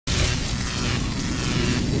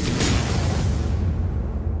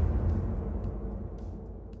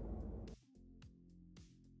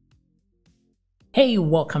Hey,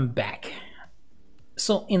 welcome back.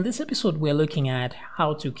 So in this episode, we're looking at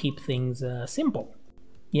how to keep things simple.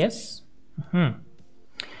 Yes?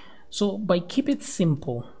 So by keep it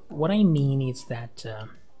simple, what I mean is that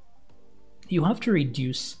you have to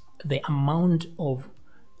reduce the amount of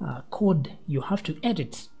code you have to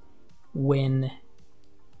edit when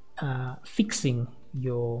fixing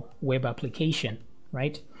your web application,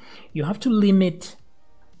 right? You have to limit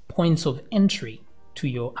points of entry to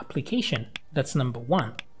your application. That's number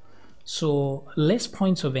one. So less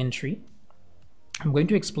points of entry. I'm going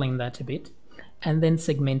to explain that a bit. And then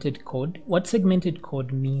segmented code. What segmented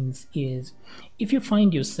code means is if you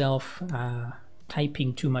find yourself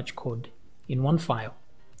typing too much code in one file,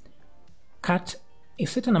 cut a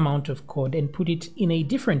certain amount of code and put it in a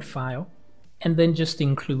different file and then just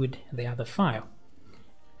include the other file.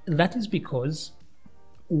 That is because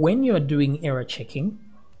when you're doing error checking,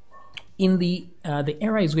 in the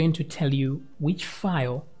error is going to tell you which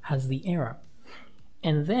file has the error.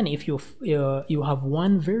 And then if you have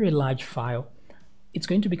one very large file, it's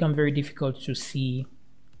going to become very difficult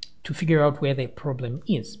to figure out where the problem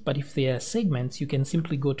is. But if there are segments, you can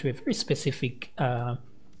simply go to a very specific a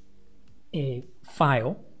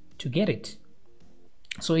file to get it.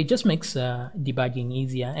 So it just makes debugging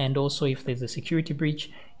easier. And also if there's a security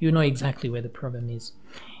breach, you know exactly where the problem is.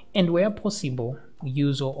 And where possible,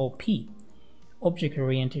 use OOP, Object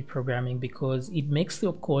Oriented Programming, because it makes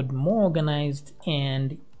your code more organized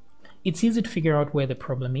and it's easy to figure out where the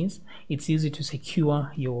problem is. It's easy to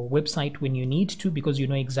secure your website when you need to because you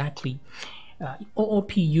know exactly.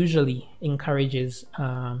 OOP usually encourages,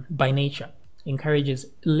 by nature, encourages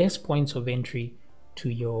less points of entry to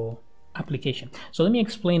your application. So let me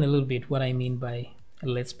explain a little bit what I mean by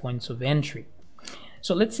less points of entry.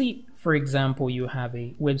 So let's see, for example, you have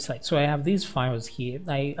a website. So I have these files here.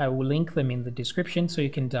 I will link them in the description so you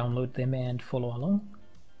can download them and follow along.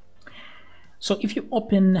 So if you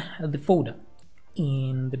open the folder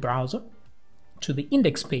in the browser to the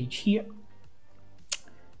index page here,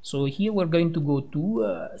 so here we're going to go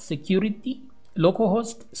to security,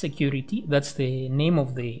 localhost security. That's the name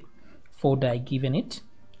of the folder I've given it,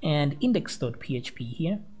 and index.php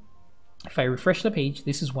here. If I refresh the page,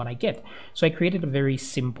 this is what I get. So I created a very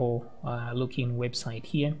simple looking website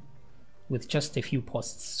here with just a few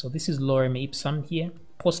posts. So this is lorem ipsum here,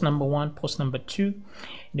 post number 1, post number 2.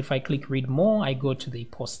 And if I click read more, I go to the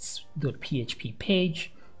posts.php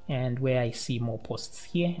page and where I see more posts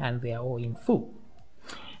here, and they are all in full.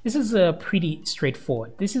 This is pretty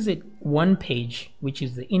straightforward. This is one page, which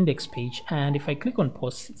is the index page. And if I click on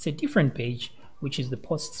posts, it's a different page, which is the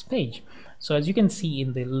posts page. So as you can see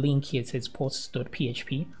in the link here, it says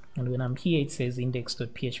posts.php, and when I'm here, it says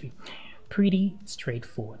index.php. Pretty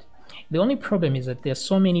straightforward. The only problem is that there's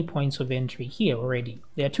so many points of entry here already.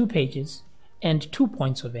 There are 2 pages and 2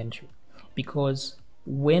 points of entry, because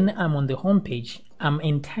when I'm on the home page, I'm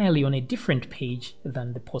entirely on a different page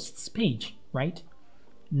than the posts page, right?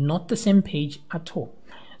 Not the same page at all.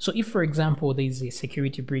 So if, for example, there's a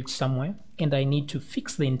security breach somewhere and I need to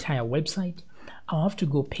fix the entire website, I'll have to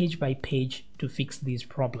go page by page to fix these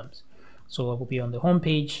problems. So I will be on the home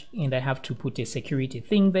page and I have to put a security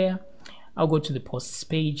thing there. I'll go to the posts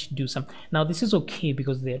page, do some. Now this is okay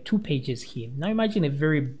because there are 2 pages here. Now imagine a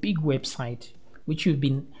very big website, which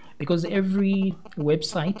because every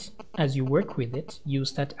website, as you work with it, you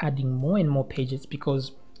start adding more and more pages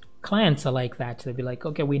because clients are like that. They'll be like,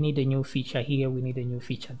 okay, we need a new feature here, we need a new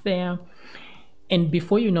feature there. And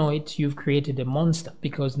before you know it, you've created a monster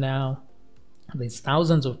because now there's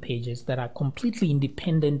thousands of pages that are completely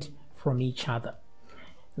independent from each other.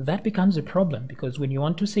 That becomes a problem because when you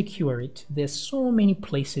want to secure it, there's so many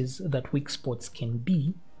places that weak spots can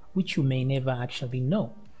be, which you may never actually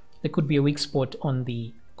know. There could be a weak spot on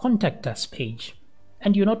the contact us page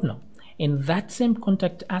and you not know. And that same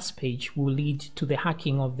contact us page will lead to the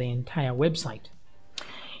hacking of the entire website.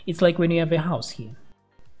 It's like when you have a house here.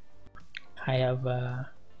 I have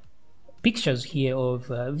pictures here of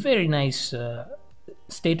very nice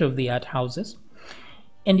state-of-the-art houses.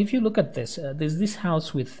 And if you look at this, there's this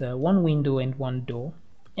house with 1 window and 1 door.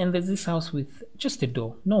 And there's this house with just a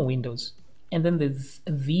door, no windows. And then there's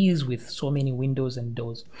these with so many windows and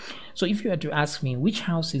doors. So if you had to ask me which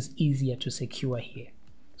house is easier to secure here,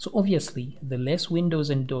 so obviously the less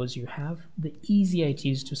windows and doors you have, the easier it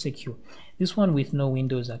is to secure. This one with no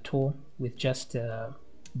windows at all, with just a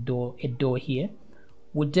door here,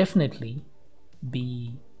 would definitely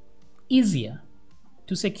be easier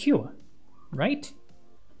to secure, right?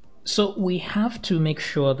 So we have to make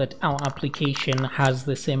sure that our application has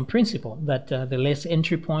the same principle, that the less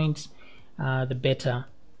entry points, the better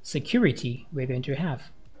security we're going to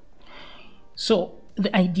have. So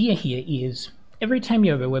the idea here is every time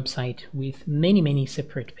you have a website with many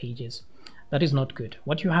separate pages, that is not good.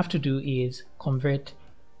 What you have to do is convert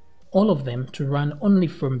all of them to run only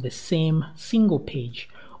from the same single page.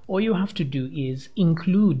 All you have to do is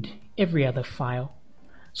include every other file.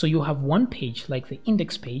 So you have one page like the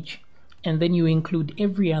index page, and then you include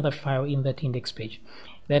every other file in that index page.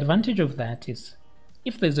 The advantage of that is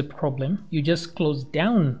if there's a problem, you just close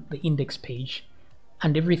down the index page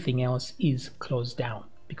and everything else is closed down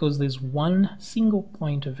because there's one single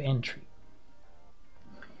point of entry.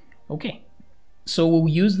 Okay, so we'll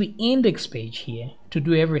use the index page here to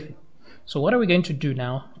do everything. So what are we going to do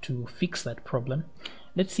now to fix that problem?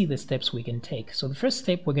 Let's see the steps we can take. So the first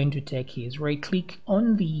step we're going to take is right click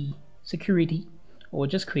on the security, or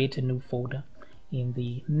just create a new folder in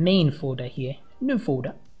the main folder here, new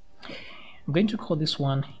folder. I'm going to call this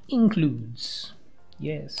one includes.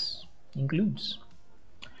 Yes, includes.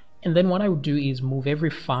 And then what I would do is move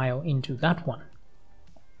every file into that one.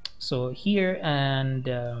 So here, and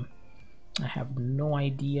I have no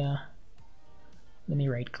idea. Let me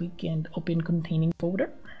right click and open containing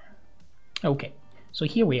folder. Okay, so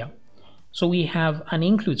here we are. So we have an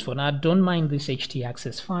includes folder. Now don't mind this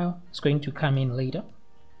htaccess file, it's going to come in later.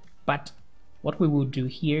 But what we will do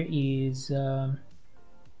here is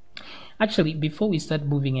actually, before we start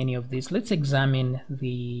moving any of this, let's examine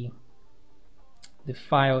the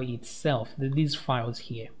file itself, these files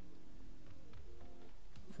here,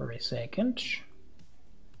 for a second.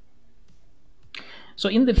 So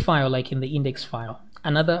in the file, like in the index file,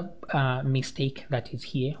 another mistake that is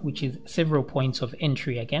here, which is several points of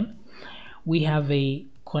entry again, we have a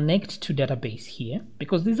connect to database here,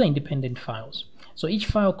 because these are independent files. So each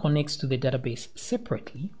file connects to the database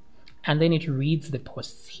separately, and then it reads the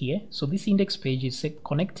posts here. So this index page is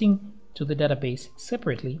connecting to the database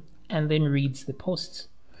separately and then reads the posts.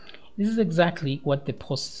 This is exactly what the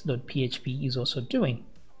posts.php is also doing.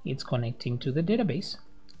 It's connecting to the database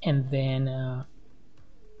and then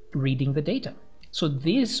reading the data. So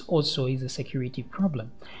this also is a security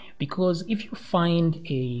problem, because if you find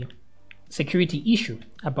a security issue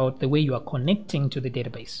about the way you are connecting to the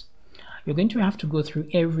database, you're going to have to go through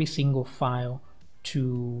every single file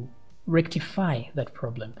to rectify that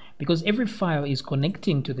problem, because every file is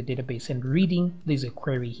connecting to the database and reading. There's a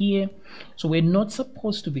query here, so we're not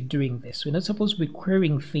supposed to be doing this. We're not supposed to be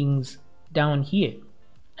querying things down here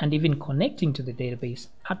and even connecting to the database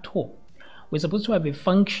at all. We're supposed to have a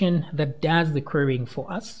function that does the querying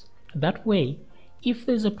for us. That way, if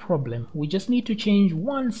there's a problem, we just need to change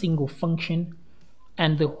one single function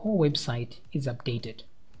and the whole website is updated.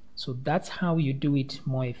 So that's how you do it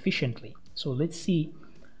more efficiently. So let's see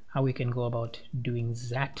how we can go about doing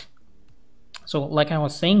that. So like I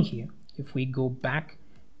was saying here, if we go back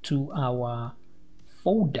to our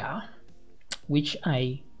folder, which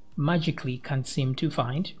I magically can't seem to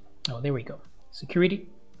find. Oh, there we go. Security.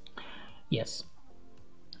 Yes.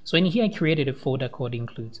 So in here I created a folder called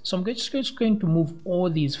includes. So I'm just going to move all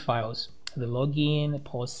these files, the login, the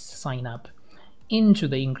post, sign up, into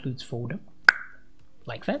the includes folder,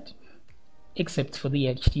 like that, except for the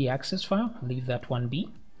htaccess file. Leave that one be.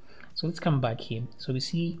 So let's come back here. So we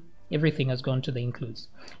see everything has gone to the includes.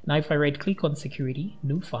 Now if I right click on security,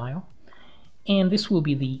 new file, and this will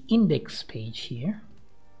be the index page here,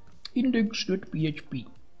 index.php.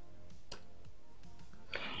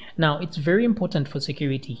 Now it's very important for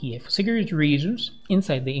security here, for security reasons,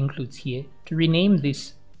 inside the includes here, to rename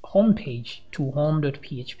this home page to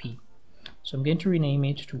home.php. So I'm going to rename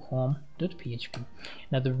it to home.php.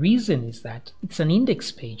 Now the reason is that it's an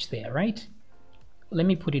index page there, right? Let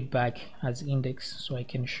me put it back as index so I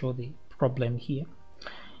can show the problem here.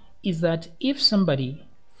 Is that if somebody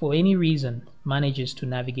for any reason manages to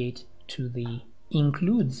navigate to the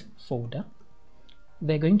includes folder,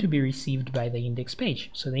 they're going to be received by the index page.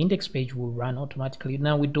 So the index page will run automatically.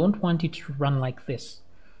 Now we don't want it to run like this.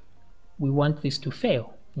 We want this to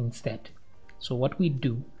fail instead. So what we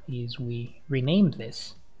do is we rename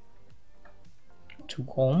this to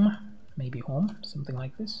home, maybe home, something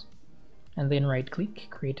like this. And then right click,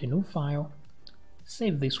 create a new file,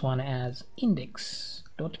 save this one as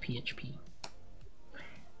index.php.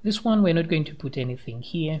 This one we're not going to put anything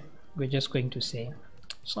here. We're just going to say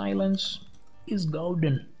silence is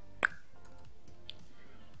golden.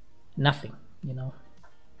 Nothing, you know.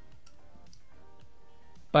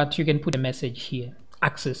 But you can put a message here,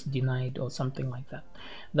 access denied or something like that.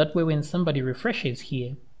 That way when somebody refreshes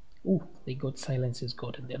here, oh, they got silence is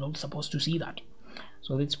golden. They're not supposed to see that.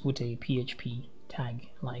 So let's put a PHP tag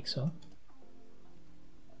like so.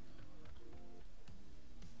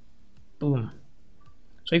 Boom.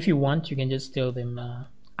 So if you want, you can just tell them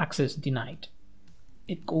access denied,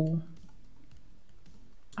 echo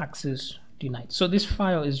access denied. So this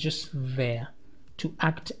file is just there to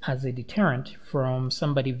act as a deterrent from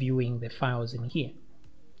somebody viewing the files in here.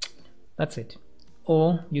 That's it.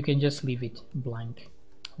 Or you can just leave it blank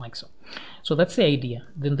like so. So that's the idea.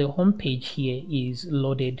 Then the home page here is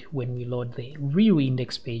loaded when we load the real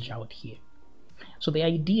index page out here. So the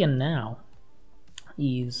idea now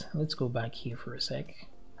is, let's go back here for a sec.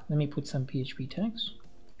 Let me put some PHP tags,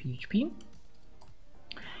 PHP.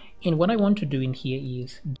 And what I want to do in here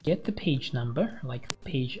is get the page number, like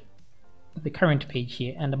the current page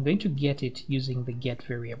here, and I'm going to get it using the get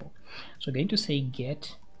variable. So I'm going to say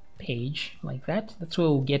get page like that. That's where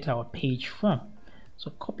we'll get our page from.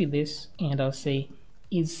 So copy this and I'll say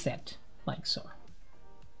is set like so.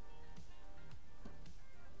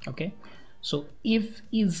 Okay, so if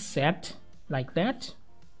is set like that,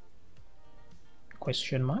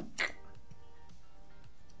 question mark,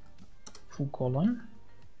 full colon,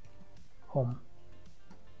 home.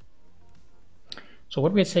 So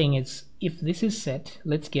what we're saying is, if this is set,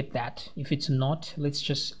 let's get that. If it's not, let's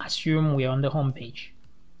just assume we're on the home page,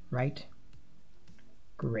 right?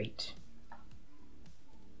 Great.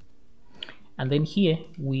 And then here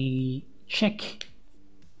we check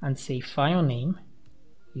and say file name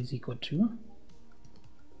is equal to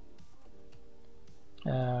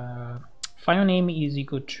file name is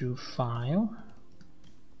equal to file,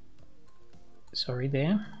 sorry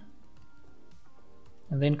there,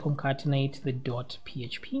 and then concatenate the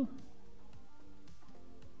 .php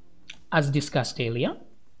as discussed earlier.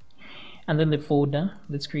 And then the folder,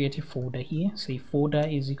 let's create a folder here. Say folder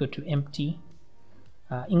is equal to empty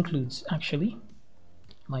includes, actually,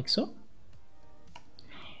 like so.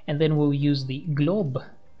 And then we'll use the globe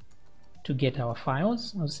to get our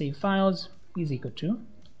files. I'll say files is equal to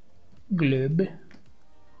globe,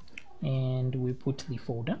 and we put the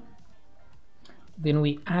folder. Then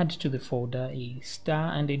we add to the folder a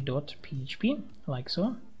star and a .php, like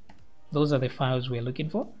so. Those are the files we're looking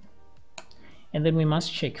for. And then we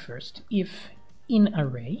must check first if in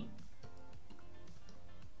array.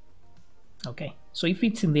 Okay, so if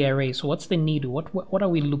it's in the array, so what's the need? What are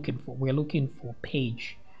we looking for? We're looking for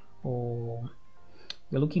page, or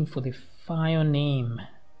we're looking for the file name.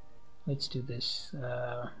 Let's do this.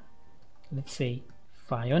 Let's say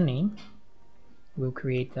file name. We'll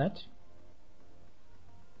create that.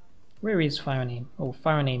 Where is file name? Oh,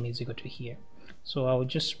 file name is equal to here. So I'll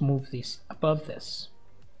just move this above this.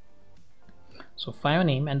 So file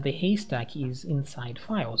name, and the haystack is inside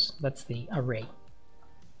files. That's the array.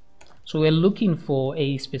 So we're looking for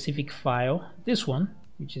a specific file, this one,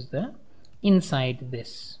 which is there, inside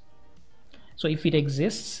this. So if it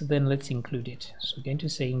exists, then let's include it. So we're going to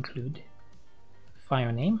say include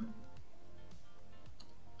file name,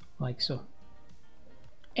 like so.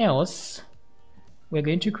 Else, we're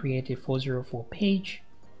going to create a 404 page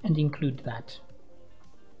and include that.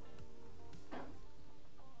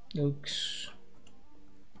 Oops.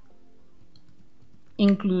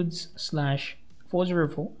 Includes slash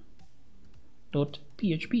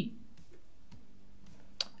 404.php.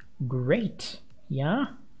 Great, yeah,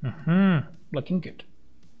 looking good.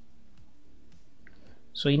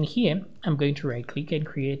 So in here, I'm going to right click and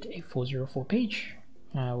create a 404 page.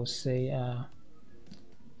 I will say,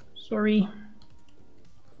 sorry,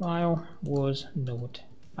 file was not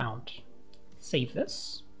found. Save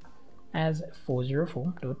this as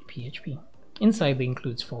 404.php inside the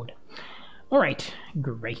includes folder. All right,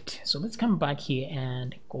 great. So let's come back here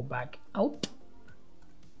and go back out.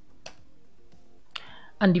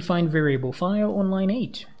 Undefined variable file on line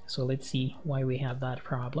 8. So let's see why we have that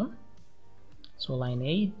problem. So line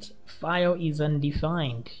 8, file is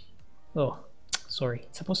undefined. Oh, sorry,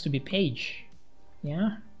 it's supposed to be page.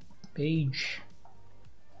 Yeah, page.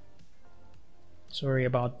 Sorry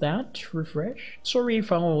about that. Refresh. Sorry,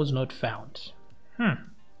 file was not found.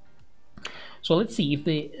 So let's see if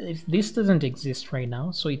this doesn't exist right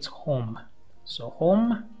now. So it's home. So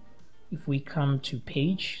home, if we come to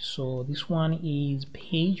page, so this one is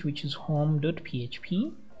page, which is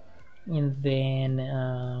home.php, and then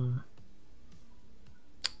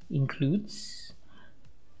includes.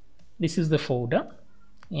 This is the folder,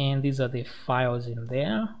 and these are the files in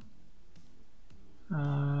there.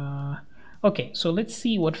 Okay, so let's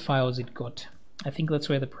see what files it got. I think that's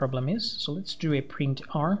where the problem is. So let's do a print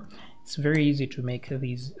R. It's very easy to make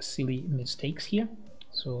these silly mistakes here.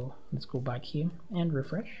 So let's go back here and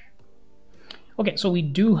refresh. Okay, so we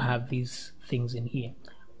do have these things in here,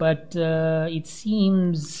 but it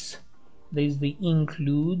seems there's the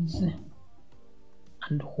includes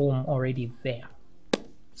and home already there.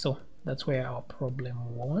 So that's where our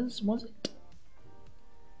problem was it?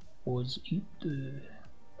 Was it the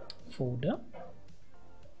folder,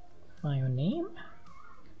 file name?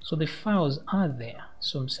 So the files are there.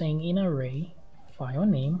 So I'm saying in array file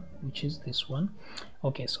name, which is this one.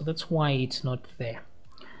 Okay, so that's why it's not there.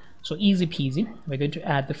 So easy peasy, we're going to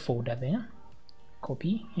add the folder there,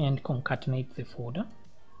 copy and concatenate the folder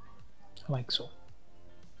like so.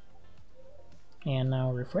 And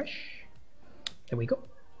now refresh. There we go.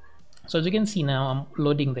 So as you can see now, I'm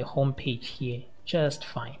loading the home page here just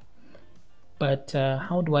fine. But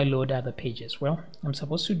how do I load other pages? Well, I'm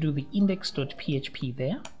supposed to do the index.php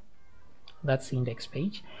there. That's the index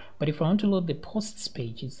page. But if I want to load the posts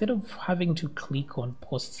page, instead of having to click on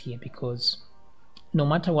posts here, because no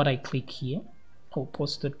matter what I click here,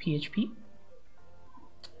 post.php,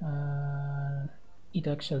 it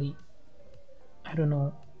actually, I don't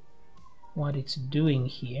know what it's doing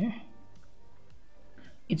here.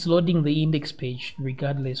 It's loading the index page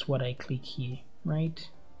regardless what I click here, right?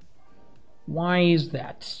 Why is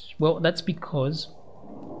that? Well, that's because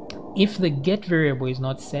if the get variable is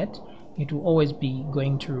not set, it will always be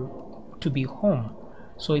going to be home.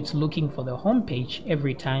 So it's looking for the home page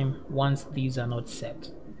every time once these are not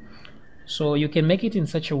set. So you can make it in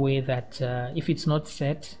such a way that if it's not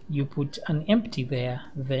set, you put an empty there,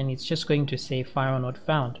 then it's just going to say file not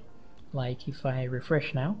found. Like if I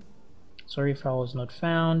refresh now, sorry, file was not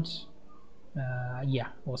found, yeah,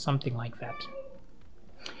 or something like that.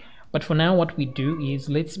 But for now, what we do is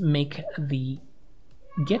let's make the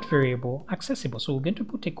get variable accessible. So we're going to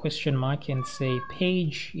put a question mark and say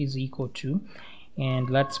page is equal to, and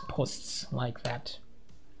let's posts like that.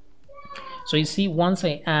 So you see, once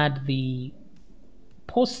I add the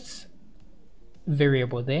posts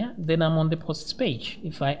variable there, then I'm on the posts page.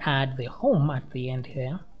 If I add the home at the end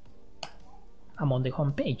here, I'm on the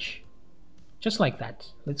home page. Just like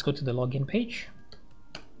that. Let's go to the login page.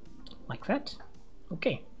 Like that.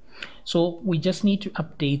 Okay. So we just need to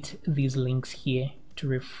update these links here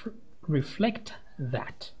to reflect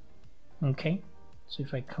that. Okay. So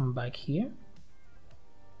if I come back here.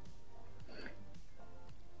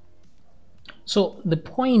 So the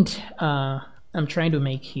point I'm trying to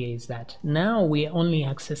make here is that now we're only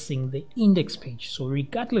accessing the index page. So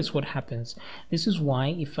regardless what happens, this is why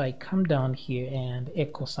if I come down here and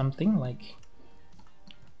echo something like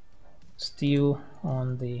still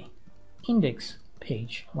on the index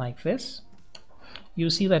page like this,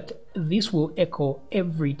 you'll see that this will echo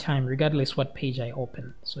every time regardless what page I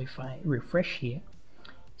open. So if I refresh here,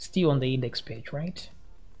 still on the index page, right?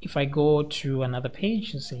 If I go to another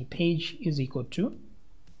page and say page is equal to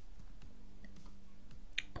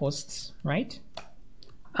posts, right?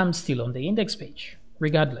 I'm still on the index page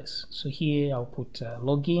regardless. So here I'll put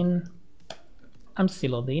login. I'm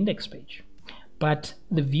still on the index page. But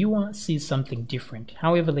the viewer sees something different.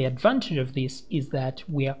 However, the advantage of this is that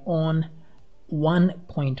we are on one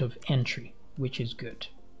point of entry, which is good.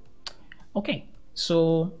 Okay,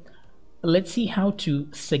 so let's see how to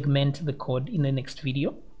segment the code in the next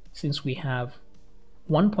video, since we have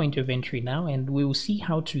one point of entry now, and we will see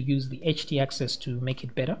how to use the htaccess to make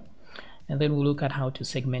it better. And then we'll look at how to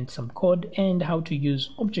segment some code and how to use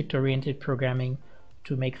object-oriented programming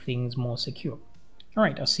to make things more secure. All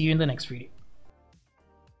right, I'll see you in the next video.